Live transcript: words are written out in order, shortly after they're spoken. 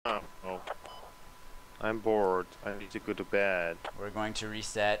I'm bored. I need to go to bed. We're going to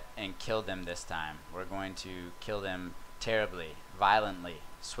reset and kill them this time. We're going to kill them terribly, violently,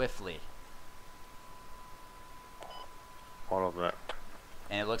 swiftly. All of that.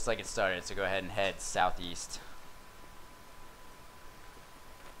 And it looks like it started, so go ahead and head southeast.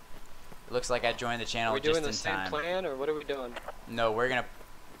 It looks like I joined the channel just in time. Are we doing the same plan, or what are we doing? No, we're gonna...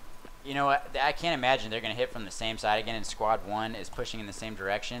 You know what? I can't imagine they're gonna hit from the same side again, and Squad 1 is pushing in the same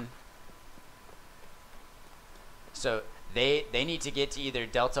direction. So they need to get to either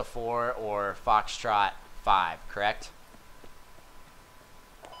Delta 4 or Foxtrot 5, correct?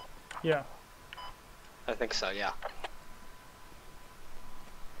 Yeah. I think so, yeah.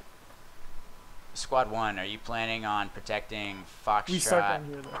 Squad 1, are you planning on protecting We start Foxtrot down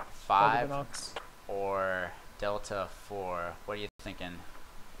here though. 5 or Delta 4? What are you thinking?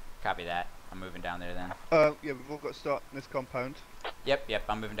 Copy that. I'm moving down there then. Yeah, we've all got to start in this compound. Yep,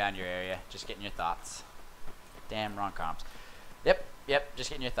 I'm moving down to your area. Just getting your thoughts. Damn, wrong comps. Yep, just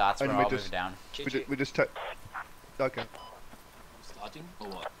getting your thoughts. And We're all moving down. We just take... Okay. Starting or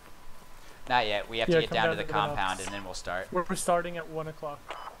what? Not yet. We have to Yeah, get come down to down the to the compound docks. and then we'll start. We're starting at 1 o'clock.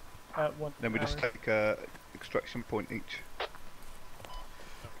 At 1 Then we just hour. take extraction point each. Okay,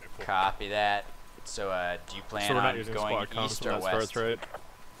 cool. Copy that. So, do you plan So we're not on using going squad comms east when or that west? starts, right?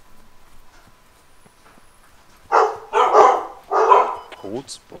 Cold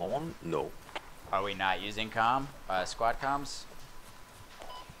spawn? No. Are we not using squad comms?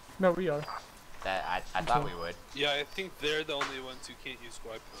 No, we are. That I thought we would. Yeah, I think they're the only ones who can't use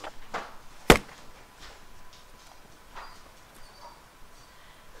squad com.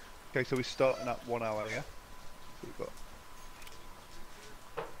 Okay, so we're starting at 1 hour, yeah? We've got...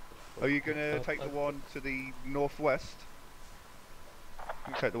 Are you going to take the one to the northwest?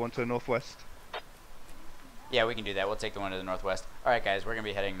 You take the one to the northwest. Yeah, we can do that. We'll take the one to the northwest. Alright guys, we're going to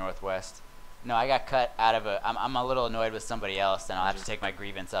be heading northwest. No, I got cut out of I'm a little annoyed with somebody else, and I'll have to take my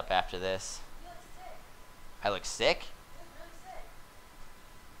grievance up after this. I look sick?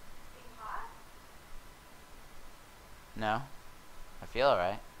 No. I feel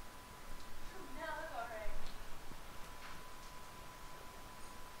alright.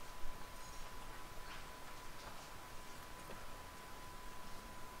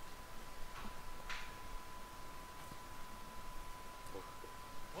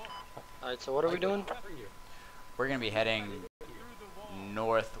 Alright, so what are we doing? We're going to be heading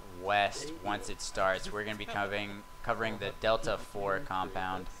northwest once it starts. We're going to be covering the Delta 4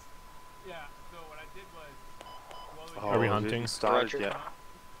 compound. Yeah, so what I did was... Oh, Are we hunting? Started, Roger. yeah.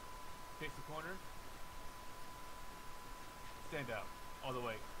 Face the corner. Stand out. All the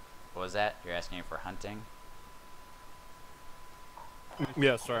way. What was that? You're asking if we're hunting?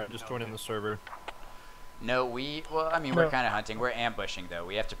 Yeah, sorry, I'm just joining the server. No, well, I mean, No. we're kind of hunting. We're ambushing, though.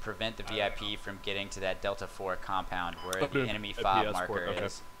 We have to prevent the VIP from getting to that Delta 4 compound where the Okay, enemy at fob the marker escort, okay.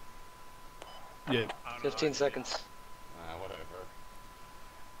 is. Yeah. 15 seconds. Whatever.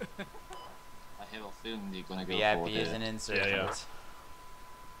 I have a feeling you're gonna go VIP for is the... an insurgent. Yeah.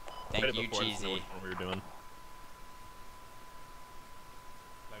 Thank Right you, before I Cheesy. know what we were doing.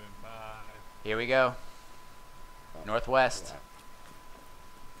 11-5. Here we go. Northwest.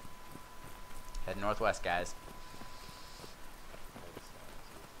 Head northwest, guys.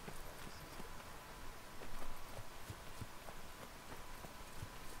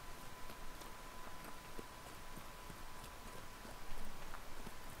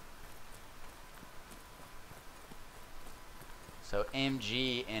 So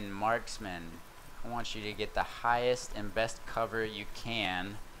MG and Marksman, I want you to get the highest and best cover you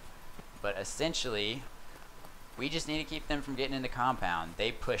can, but essentially we just need to keep them from getting in the compound.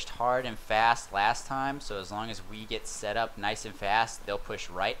 They pushed hard and fast last time, so as long as we get set up nice and fast, they'll push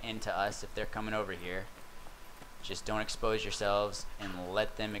right into us if they're coming over here. Just don't expose yourselves and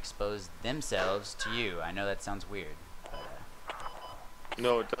let them expose themselves to you. I know that sounds weird, but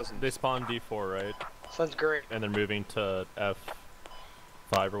No, it doesn't. They spawn D4, right? Sounds great. And they're moving to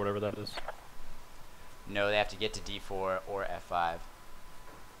F5 or whatever that is. no, they have to get to D4 or F5.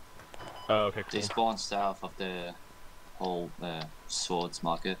 Oh, okay, They cool. spawn south of the whole swords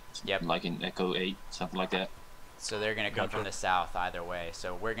market. Yep. Like in Echo 8, something like that. So they're going to come from the south either way.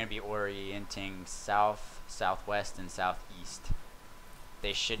 So we're going to be orienting south, southwest, and southeast.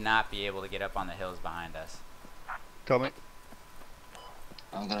 They should not be able to get up on the hills behind us. Tommy?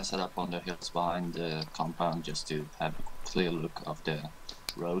 I'm gonna set up on the hills behind the compound just to have a clear look of the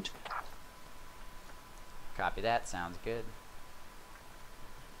road. Copy that. Sounds good.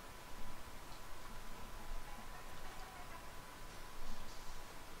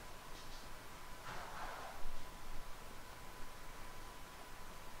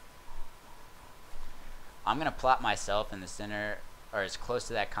 I'm gonna plot myself in the center, or as close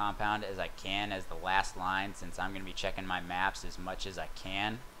to that compound as I can as the last line, since I'm gonna be checking my maps as much as I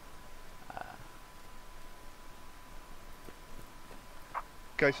can.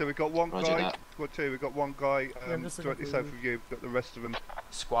 Okay, so we've got one Roger guy. that. Squad 2, we've got one guy I'm just looking directly for south you. of you. We've got the rest of them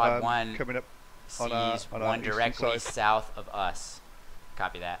Squad 1 coming up. sees on our one eastern directly side. south of us.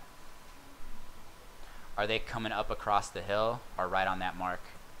 Copy that. Are they coming up across the hill or right on that mark?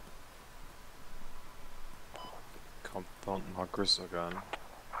 Compound markers again.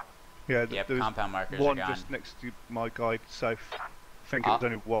 Yeah, Yep, there's compound markers one are gone. just next to my guy south. I think it I'll- was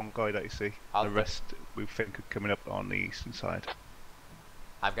only one guy that you see. I'll The th- rest we think are coming up on the eastern side.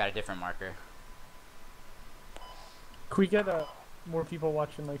 I've got a different marker. Can we get more people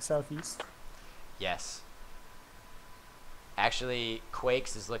watching like southeast? Yes. Actually,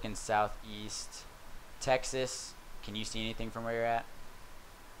 Quakes is looking southeast. Texas, can you see anything from where you're at?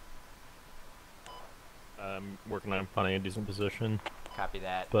 I'm working on finding a decent position. Copy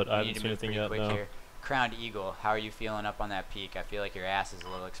that. But We I need haven't to seen move anything pretty yet, quick no. here. Crowned Eagle, how are you feeling up on that peak? I feel like your ass is a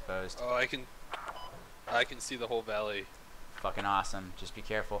little exposed. Oh, I can see the whole valley. Fucking awesome. Just be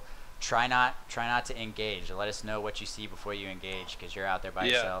careful. Try not to engage. Let us know what you see before you engage, because you're out there by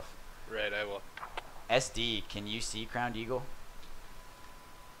Yeah. yourself. Right, I will. SD, can you see Crowned Eagle?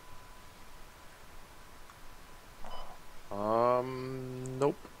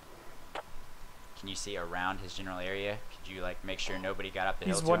 Nope. Can you see around his general area? Could you like make sure nobody got up the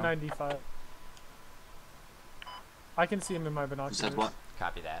He's hill to him? 195. I can see him in my Who binoculars. said what?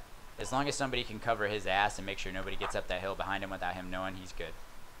 Copy that. As long as somebody can cover his ass and make sure nobody gets up that hill behind him without him knowing, he's good.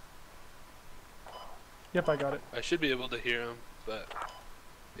 Yep, I got it. I should be able to hear him, but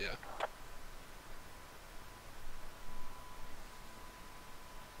yeah.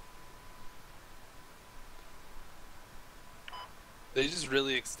 They just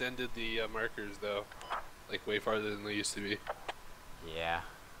really extended the markers though, like way farther than they used to be. Yeah.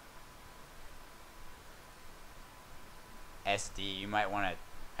 SD, you might want to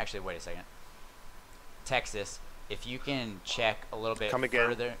actually wait a second. Texas, if you can check a little bit Come again.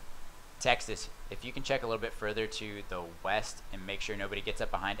 further. Texas, if you can check a little bit further to the west and make sure nobody gets up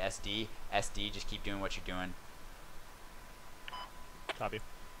behind SD. SD, just keep doing what you're doing. Copy.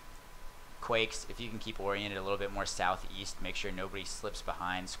 Quakes, if you can keep oriented a little bit more southeast, make sure nobody slips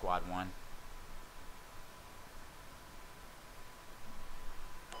behind Squad 1.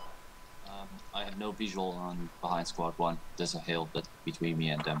 I have no visual on behind squad 1. There's a hill between me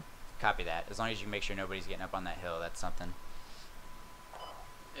and them. Copy that. As long as you make sure nobody's getting up on that hill, that's something.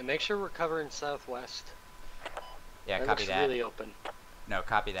 And make sure we're covering southwest. Yeah, That copy looks that. really open. No,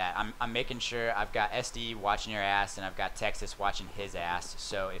 copy that. I'm making sure I've got SD watching your ass and I've got Texas watching his ass.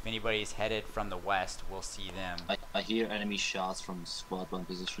 So if anybody's headed from the west, we'll see them. I hear enemy shots from squad 1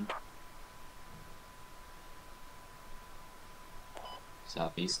 position.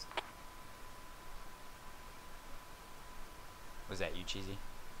 Southeast. Was that you, Cheesy?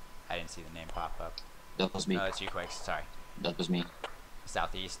 I didn't see the name pop up. That was me. No, that's you, Quakes. Sorry. That was me.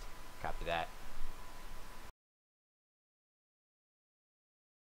 Southeast. Copy that.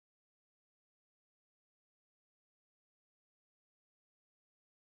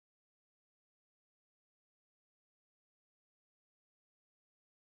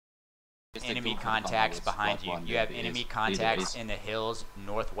 Just take Enemy two from contacts with behind squad you. one, You there have it enemy is. contacts Leader in the hills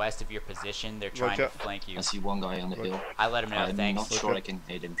northwest of your position. They're trying Roger. to flank you. I see one guy on the hill. I let them know. I'm Thanks. not sure I can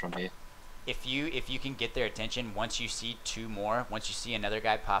hit him from here. If you can get their attention, once you see two more, once you see another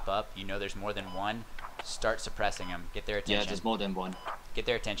guy pop up, you know there's more than one. Start suppressing them. Get their Yeah, attention. there's more than one. Get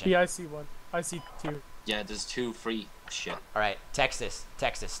their attention. Yeah, I see one. I see two. Yeah, there's 2, 3. Shit. All right, Texas,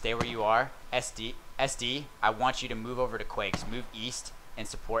 stay where you are. SD, I want you to move over to Quakes. Move east and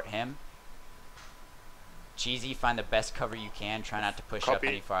support him. Cheesy, find the best cover you can. Try not to push up Copy.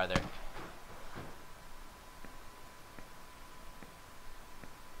 any farther.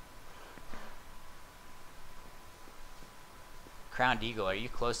 Crowned Eagle, are you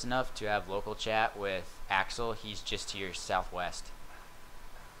close enough to have local chat with Axel? He's just to your southwest.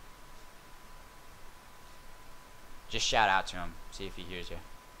 Just shout out to him. See if he hears you.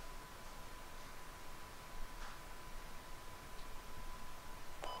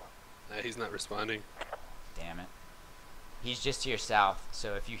 He's not responding. Damn it. He's just to your south,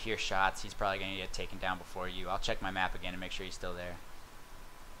 so if you hear shots, he's probably going to get taken down before you. I'll check my map again and make sure he's still there.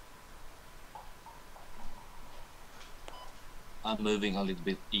 I'm moving a little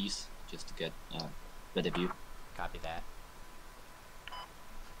bit east just to get better view. Copy that.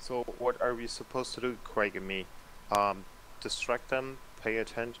 So what are we supposed to do, Craig and me? Distract them, pay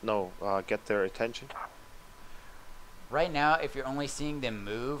attention, no, get their attention? Right now, if you're only seeing them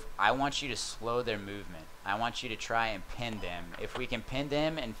move, I want you to slow their movement. I want you to try and pin them. If we can pin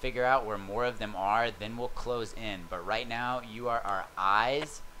them and figure out where more of them are, then we'll close in. But right now, you are our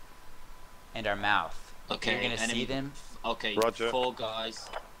eyes and our mouth. Okay, You're gonna see them. Okay, Roger. 4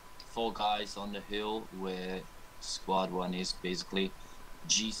 guys on the hill where squad 1 is, basically.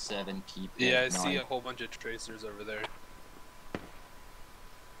 G7 keep Yeah, I at see 9. a whole bunch of tracers over there.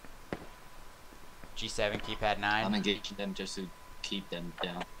 G7 keypad 9. I'm engaging them just to keep them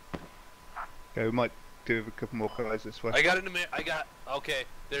down. Okay, we might do a couple more guys this way. I got okay,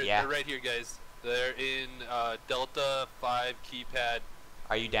 Yeah. they're right here, guys. They're in Delta 5 keypad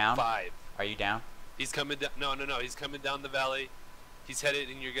Are you down? 5. Are you down? He's coming down. No, he's coming down the valley. He's headed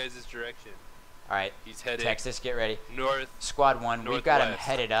in your guys' direction. All right. He's headed Texas, get ready. north. Squad 1, we've got them Northwest.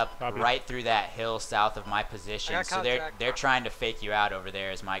 headed up Copy. right through that hill south of my position. I got So contact. they're trying to fake you out over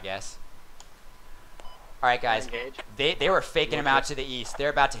there, is my guess. All right, guys. Engage. They were faking him out to the east.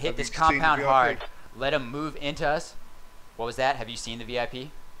 They're about to hit Have this you seen the compound VIP? hard. Let them move into us. What was that? Have you seen the VIP?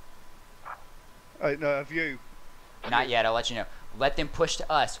 No, have you? Not yet. I'll let you know. Let them push to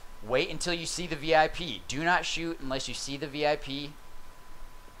us. Wait until you see the VIP. Do not shoot unless you see the VIP.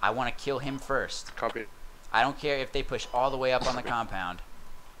 I want to kill him first. Copy. I don't care if they push all the way up on the compound.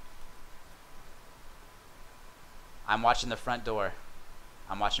 I'm watching the front door.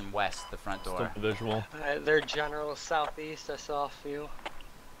 I'm watching west, the front Still door. visual. They're general southeast. I saw a few.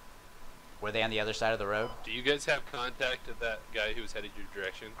 Were they on the other side of the road? Do you guys have contact of that guy who was headed your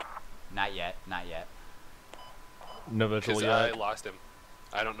direction? Not yet. Not yet. No visual Because I yet. lost him.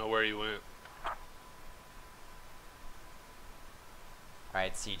 I don't know where he went. All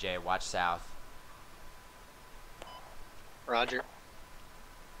right, CJ, watch south. Roger.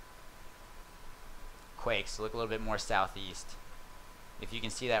 Quakes, look a little bit more southeast. If you can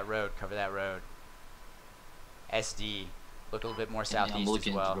see that road, cover that road. SD, look a little bit more Yeah, I'm southeast as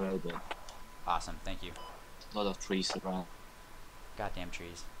looking well. at the road, but Awesome, thank you. a lot of trees around. Goddamn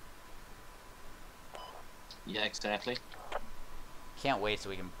trees. Yeah, exactly. Can't wait so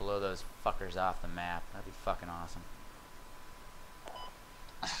we can blow those fuckers off the map. That'd be fucking awesome.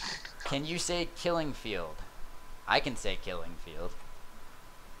 Can you say killing field? I can say killing field.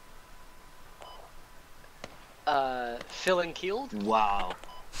 Filling keeled. Wow.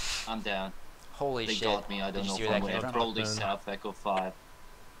 I'm down. Holy They shit. got me, I Did don't you know see where that from came where. from? Probably Then- South Echo 5.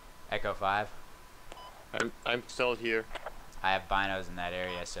 Echo 5. I'm still here. I have binos in that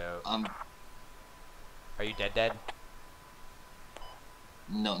area, so... Are you dead?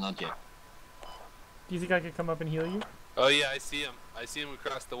 No, not yet. Do you think I could come up and heal you? Oh yeah, I see him. I see him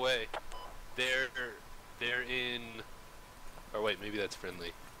across the way. They're in. Or wait, maybe that's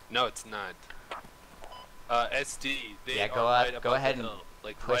friendly. No, it's not. SD. They Yeah, go are up. right go above ahead the and hill,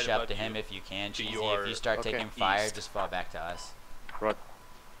 like push right up above to him you. if you can. to Cheesy, your- if you start okay, taking fire, east. just fall back to us. Right.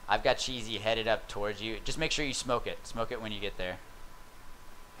 I've got Cheesy headed up towards you. Just make sure you smoke it. Smoke it when you get there.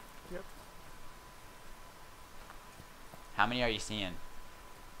 Yep. How many are you seeing?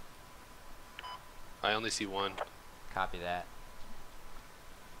 I only see one. Copy that.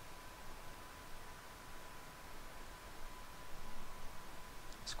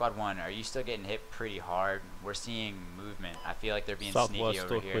 Squad 1, are you still getting hit pretty hard? We're seeing movement. I feel like they're being Southwest sneaky over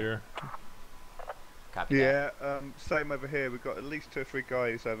still here. clear. Copy that. Yeah, same over here. We've got at least 2 or 3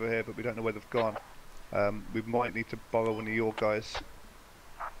 guys over here, but we don't know where they've gone. We might need to borrow one of your guys.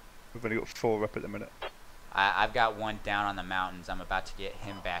 We've only got 4 up at the minute. I've got one down on the mountains. I'm about to get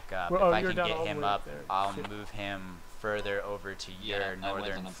him back up. Well, if I you're can down get all the him way up, there. I'll Shit. move him further over to Yeah, your I went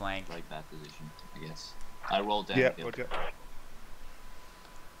northern on a flank. Very bad position, I guess. I rolled down. Yeah, hill. Roger.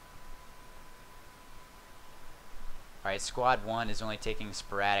 Alright, Squad 1 is only taking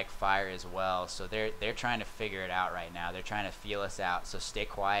sporadic fire as well, so they're trying to figure it out right now. They're trying to feel us out, so stay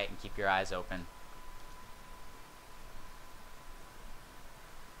quiet and keep your eyes open.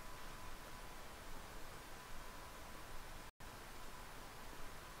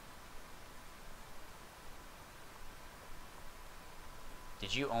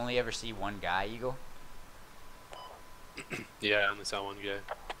 Did you only ever see one guy, Eagle? Yeah, I only saw one guy.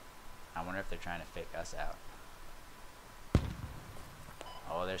 I wonder if they're trying to fake us out.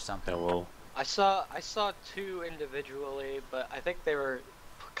 Oh, there's something. Yeah, well, I saw 2 individually, but I think they were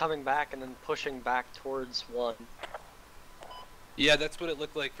coming back and then pushing back towards one. Yeah, that's what it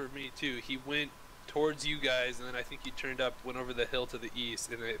looked like for me too. He went towards you guys, and then I think he went over the hill to the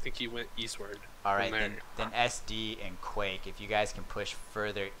east, and I think he went eastward. Alright, from then SD and Quake, if you guys can push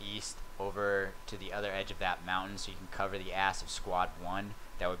further east over to the other edge of that mountain so you can cover the ass of Squad 1,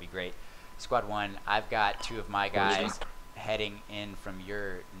 that would be great. Squad 1, I've got 2 of my guys heading in from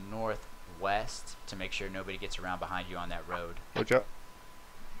your west to make sure nobody gets around behind you on that road. Roger.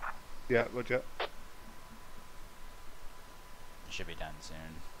 Yeah, roger. It should be done soon.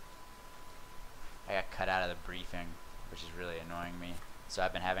 I got cut out of the briefing, which is really annoying me. So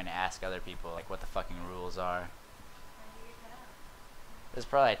I've been having to ask other people like what the fucking rules are. It was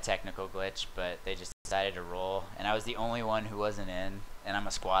probably a technical glitch, but they just decided to roll, and I was the only one who wasn't in, and I'm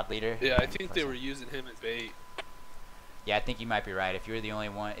a squad leader. Yeah, I think they were using him as bait. Yeah, I think you might be right. If you were the only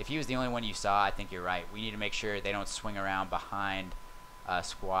one, if he was the only one you saw, I think you're right. We need to make sure they don't swing around behind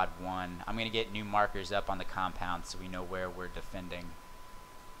squad 1. I'm gonna get new markers up on the compound so we know where we're defending.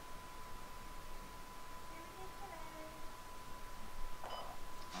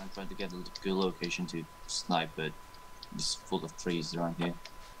 I'm trying to get a good location to snipe, but it's full of trees around here.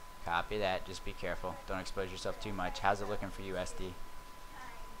 Copy that. Just be careful. Don't expose yourself too much. How's it looking for you, SD?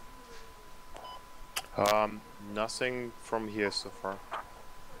 Nothing from here so far.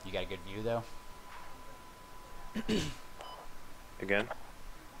 You got a good view though? Again?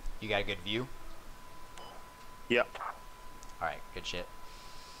 You got a good view? Yeah. Alright, good shit.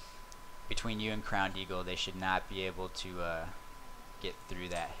 Between you and Crowned Eagle, they should not be able to get through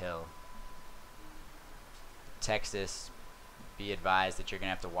that hill. Texas, be advised that you're going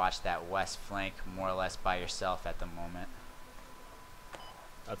to have to watch that west flank more or less by yourself at the moment.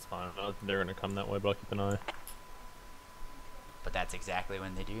 That's fine. I don't think they're gonna come that way, but I'll keep an eye. But that's exactly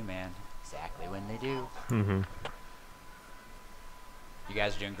when they do, man. Exactly when they do. Mm-hmm. You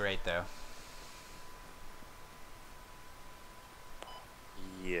guys are doing great, though.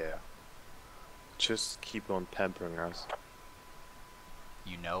 Yeah. Just keep on pampering us.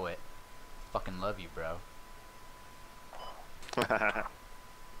 You know it. Fucking love you, bro.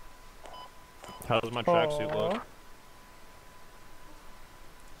 How does my tracksuit look? Aw.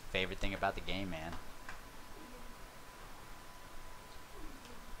 Favorite thing about the game, man.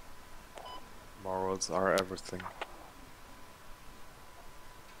 Morals are everything.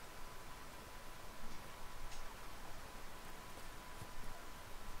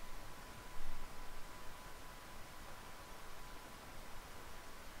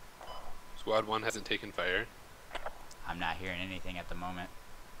 Squad 1 hasn't taken fire. I'm not hearing anything at the moment.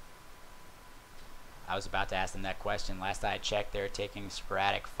 I was about to ask them that question. Last I checked, they're taking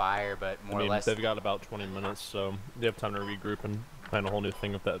sporadic fire, but more I mean, or less. they've got about 20 minutes, so they have time to regroup and plan a whole new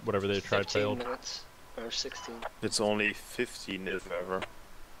thing if that whatever they tried 15 failed. minutes. Or 16. It's only 15 if ever.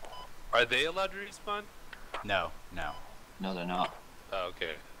 Are they allowed to respawn? No, no. No, they're not. Oh,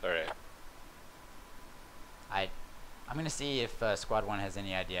 okay. Alright. I'm gonna see if Squad 1 has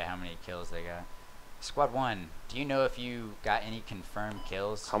any idea how many kills they got. Squad 1, do you know if you got any confirmed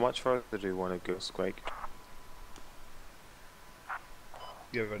kills? How much further do you want to go, Squake?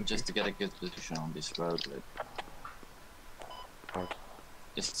 Yeah, ready. Just to get a good position on this road, but What?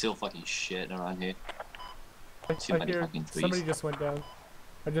 it's still fucking shit around here. I Too many hear fucking trees. somebody just went down.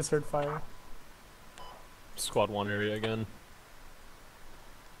 I just heard fire. Squad 1 area again.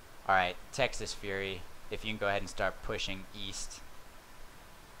 Alright, Texas Fury, if you can go ahead and start pushing east.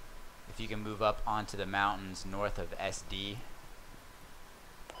 If you can move up onto the mountains north of SD.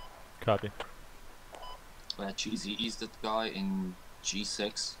 Copy. Cheesy, is that guy in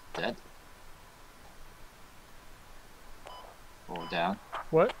G6 dead? Or down?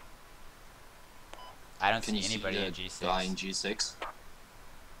 What? I don't Can you see see anybody the in G6. guy in G6?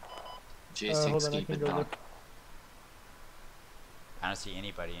 G6 Hold on, I keep can it go down. look. I don't see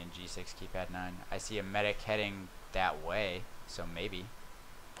anybody in G6 keypad 9. I see a medic heading that way, so maybe.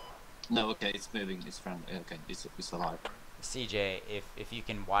 No, okay, it's moving, it's friendly, okay, it's alive. CJ, if you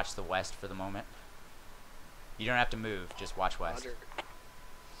can watch the west for the moment. You don't have to move, just watch west. Roger.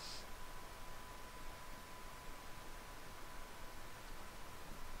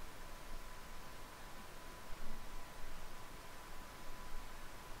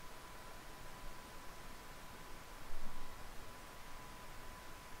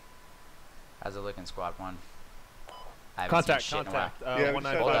 How's it looking, Squad 1? I haven't Contact, seen shit in a while. contact. Yeah, we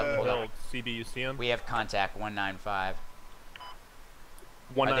 195 said, hold up. build. CB, you see him? We have contact 195.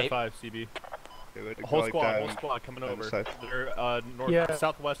 195 CB. Yeah, we had a Whole guy squad, down. whole squad coming down over. south. They're north, Yeah,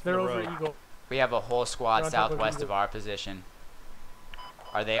 southwest They're of the over road. Eagle. We have a whole squad They're on top of southwest Eagle. of our position.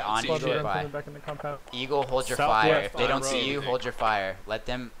 Are they on Squad you? Squad CJ. one By coming back in the compound. Eagle, hold your Southwest fire. If they on don't the see you, road. hold your fire. Let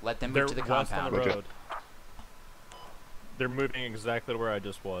them move They're to the west on compound. the Roger. road. They're moving exactly to where I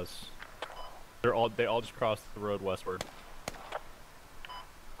just was. They all just crossed the road westward.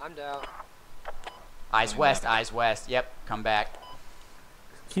 I'm down. Eyes west, eyes west. Yep, come back.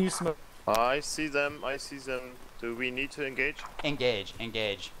 Can you smoke? I see them, I see them. Do we need to engage? Engage,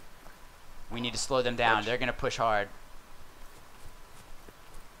 engage. We need to slow them down. Roger. They're gonna push hard.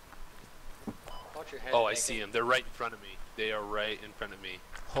 your head. Oh, I Bacon. see them. They're right in front of me. They are right in front of me.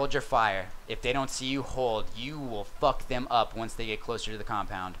 Hold your fire. If they don't see you, hold. You will fuck them up once they get closer to the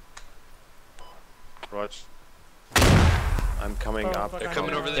compound. Roger. I'm coming Oh, up. fuck, They're I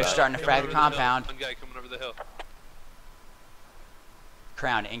coming know. over the They're hill. starting to Coming frag the over hill. compound. One guy coming over the hill.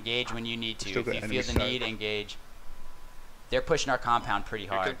 Crown, engage when you need to. Still If got you feel enemy the sight. need, engage. They're pushing our compound pretty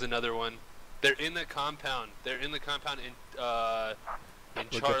Here hard. comes another one. They're in the compound. They're in the compound in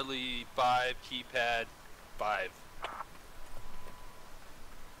Charlie 5, keypad 5.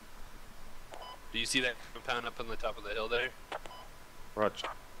 Do you see that compound up on the top of the hill there? Roger.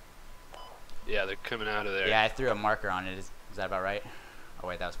 Yeah, they're coming out of there. Yeah, I threw a marker on it. Is that about right? Oh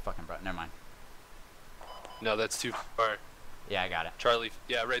wait, that was fucking never mind. No, that's too far. Yeah, I got it. Charlie,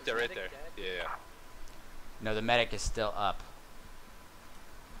 yeah, right there, right Medic there. dead? Yeah, yeah. No, the medic is still up.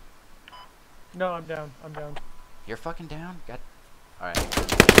 No, I'm down. I'm down. You're fucking down? God. Alright.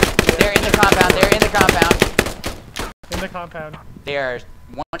 They're in the compound. They're in the compound. In the compound. They are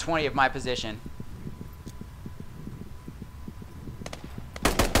 120 of my position.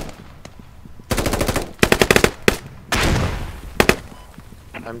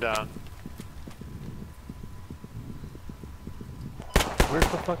 I'm down. Where's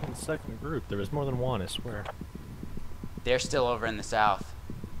the fucking second group? There was more than one, I swear. They're still over in the south.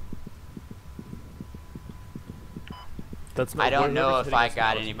 That's I don't whoever's know if hitting I us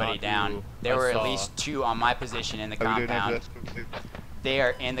got now is anybody not down. you. There I were at saw- least 2 on my position in the Are we doing compound. evidence? They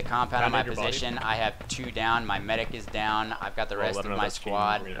are in the compound on Down my in your body? position. I have 2 down. My medic is down. I've got the Well, rest let of me know my that's cheating.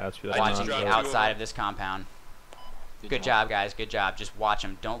 squad I'm gonna ask you that watching now. the dropped two outside over. of this compound. Good job, guys. Good job. Just watch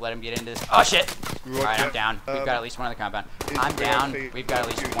them. Don't let them get into this. Oh, shit! Alright, I'm down. We've got at least one in the compound. is I'm down. VIP We've got at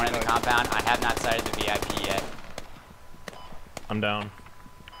least one in the guys? compound. I have not sighted the VIP yet. I'm down.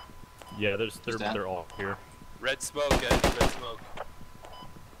 Yeah, they're that? all here. Red smoke, guys, red smoke.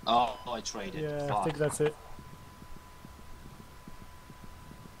 Oh, I traded. Yeah, I Fuck. think that's it.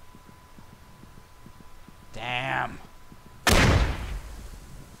 Damn.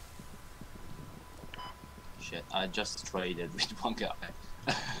 Shit, I just traded with one guy.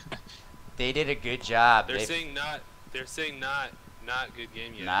 They did a good job. They're They- saying not. They're saying not good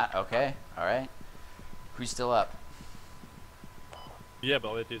game yet. Not? Okay. Alright. Who's still up? Yeah, but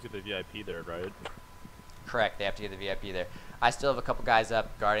all they have to do is get the VIP there, right? Correct. They have to get the VIP there. I still have a couple guys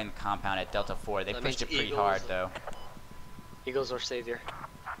up guarding the compound at Delta 4. They That pushed it means pretty Eagles. hard, though. Eagles or Savior.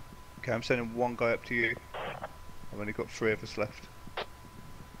 Okay, I'm sending one guy up to you. I've only got 3 of us left.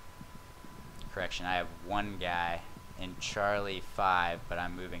 Correction, I have 1 guy in Charlie 5, but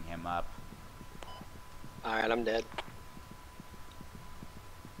I'm moving him up. Alright, I'm dead.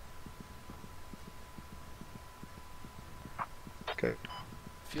 Okay.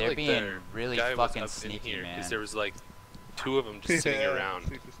 I feel They're like being the really guy was fucking up in sneaky, here, man. there was like 2 of them just sitting around.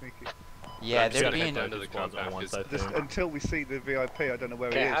 Super sneaky. Yeah, I'm just they're gonna head being... down to the Squads at compound, once, 'cause- I Just think. until we see the VIP, I don't know where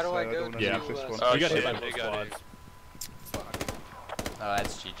Okay, he is. how do I so go don't wanna to, lose this one. Oh, You got shit, hit by they both got it. squads. Oh,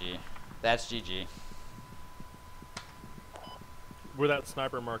 that's GG. That's GG. Where that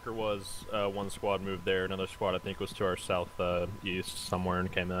sniper marker was, one squad moved there, another squad I think was to our south east somewhere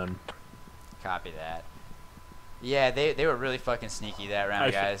and came in. Copy that. Yeah, they were really fucking sneaky that round, I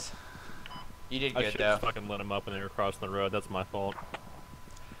should- guys. You did I good, should though. have fucking let them up when they were crossing the road. That's my fault.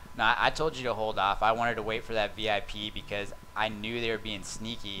 No, I told you to hold off. I wanted to wait for that VIP because I knew they were being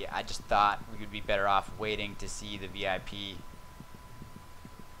sneaky. I just thought we would be better off waiting to see the VIP.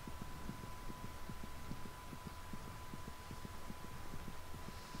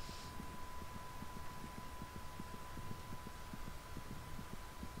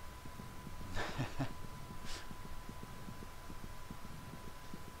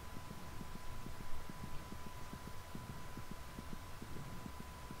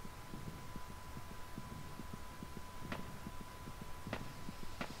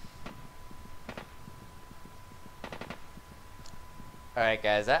 Alright,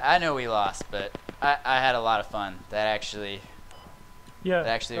 guys. I know we lost, but I had a lot of fun. That actually Yeah.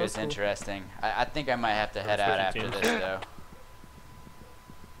 was cool. interesting. I think I might have to head out after switching this, teams. though.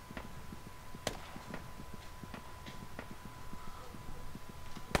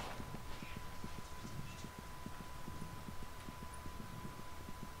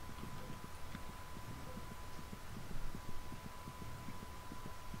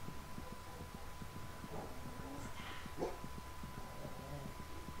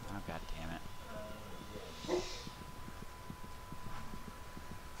 Oh, god damn it.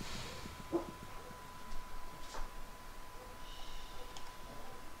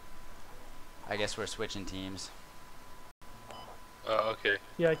 I guess we're switching teams. Oh, okay.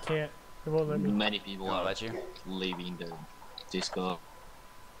 Yeah, I can't. It won't let me. Many people Won't are let you? leaving the disco.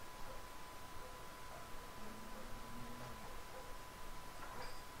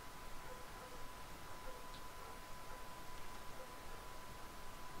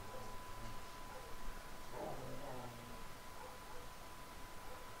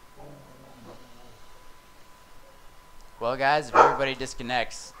 Well, guys, if everybody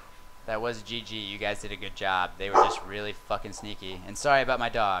disconnects, that was GG. You guys did a good job. They were just really fucking sneaky. And sorry about my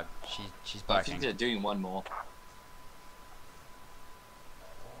dog. She's I barking. think they're doing one more.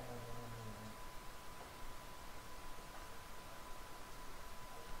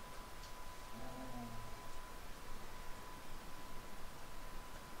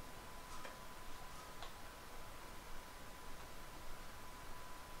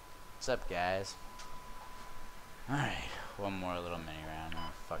 What's up, guys? Alright, one more little mini round and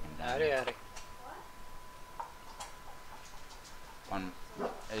we're fucking done. Howdy, howdy.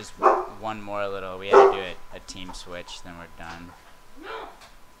 There's one more little, we had to do a team switch, then we're done.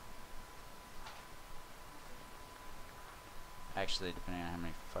 Actually, depending on how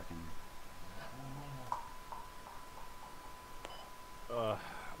many fucking...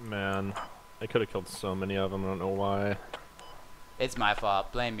 Man. I could have killed so many of them, I don't know why. It's my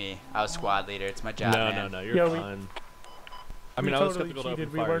fault, blame me. I was squad leader, it's my job, man. No, you're Yeah, fine. I we mean, I was totally skeptical to cheated.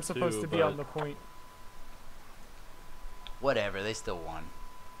 open We fire weren't supposed too, to be but on the point. Whatever, they still won.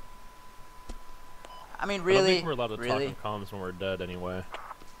 I mean, I don't really? think we're allowed to Really? talk on comms when we're dead anyway.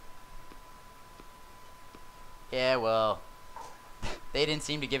 Yeah, well, they didn't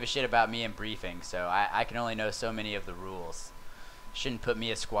seem to give a shit about me in briefing, so I can only know so many of the rules. Shouldn't put me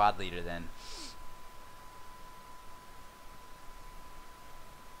as squad leader then.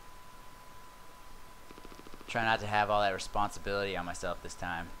 Try not to have all that responsibility on myself this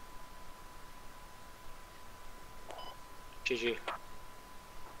time. GG. It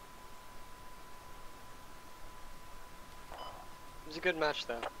was a good match,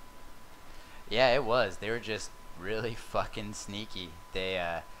 though. Yeah, it was. They were just really fucking sneaky.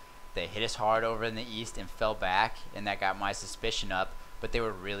 They hit us hard over in the east and fell back, and that got my suspicion up. But they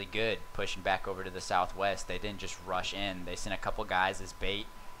were really good pushing back over to the southwest. They didn't just rush in. They sent a couple guys as bait,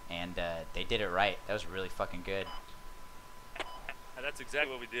 and they did it right. That was really fucking good. And that's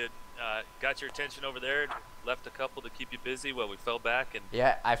exactly what we did. Got your attention over there and left a couple to keep you busy while we fell back and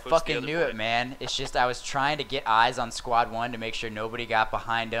Yeah, I pushed the fucking other knew point. it, man. It's just I was trying to get eyes on squad 1 to make sure nobody got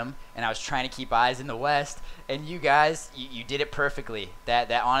behind them, and I was trying to keep eyes in the west. And you guys, you did it perfectly.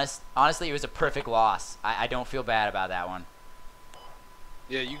 Honestly, it was a perfect loss. I don't feel bad about that one.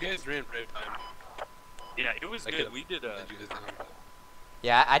 Yeah, you guys ran right time. yeah, it was I good. could've We did led you guys down, but-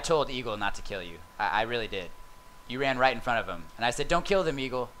 Yeah, I told Eagle not to kill you. I really did. You ran right in front of him, and I said, "Don't kill them,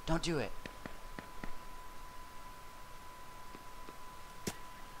 Eagle. Don't do it."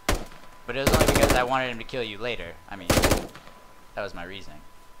 But it was only because I wanted him to kill you later. I mean, that was my reasoning.